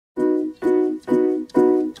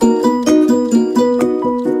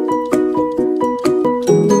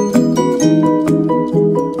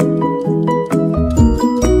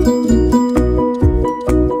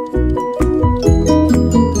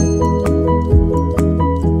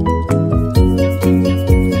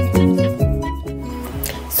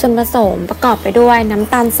ส่วนผสมประกอบไปด้วยน้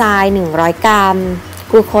ำตาลทราย100 กรัม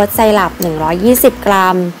กลูโคสไซรัป120 กรั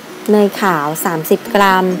มเนยขาว30 ก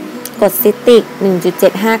รัมกรดซิตริก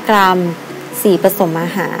 1.75 กรัมสีผสมอา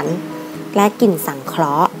หารและกลิ่นสังเคร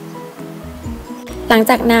าะห์หลัง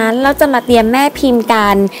จากนั้นเราจะมาเตรียมแม่พิมพ์กั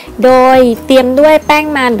นโดยเตรียมด้วยแป้ง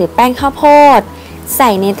มันหรือแป้งข้าวโพดใส่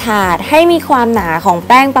ในถาดให้มีความหนาของแ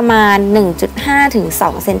ป้งประมาณ 1.5 ถึง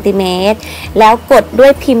 2 เซนติเมตรแล้วกดด้ว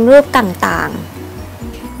ยพิมพ์รูปต่าง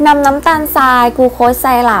ๆนำน้ำตาลทรายกลูโคสไซ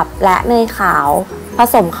รัปและเนยขาวผ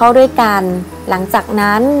สมเข้าด้วยกันหลังจาก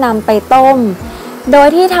นั้นนำไปต้มโดย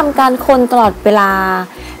ที่ทำการคนตลอดเวลา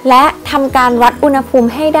และทำการวัดอุณหภูมิ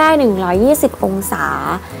ให้ได้120 องศา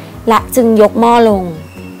และจึงยกหม้อลง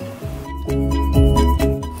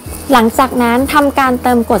หลังจากนั้นทำการเ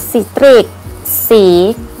ติมกรดซิตริกสี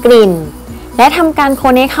กลิ่นและทำการค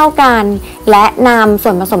นให้เข้ากันและนำส่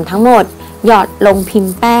วนผสมทั้งหมดหยอดลงพิม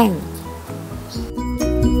พ์แป้ง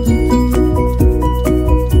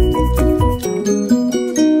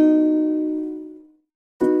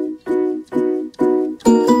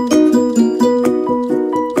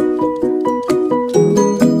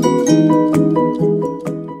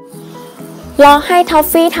รอให้ทอฟ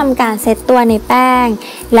ฟี่ทำการเซตตัวในแป้ง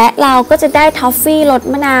และเราก็จะได้ทอฟฟี่รส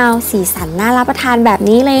มะนาวสีสันน่ารับประทานแบบ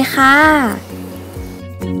นี้เลยค่ะ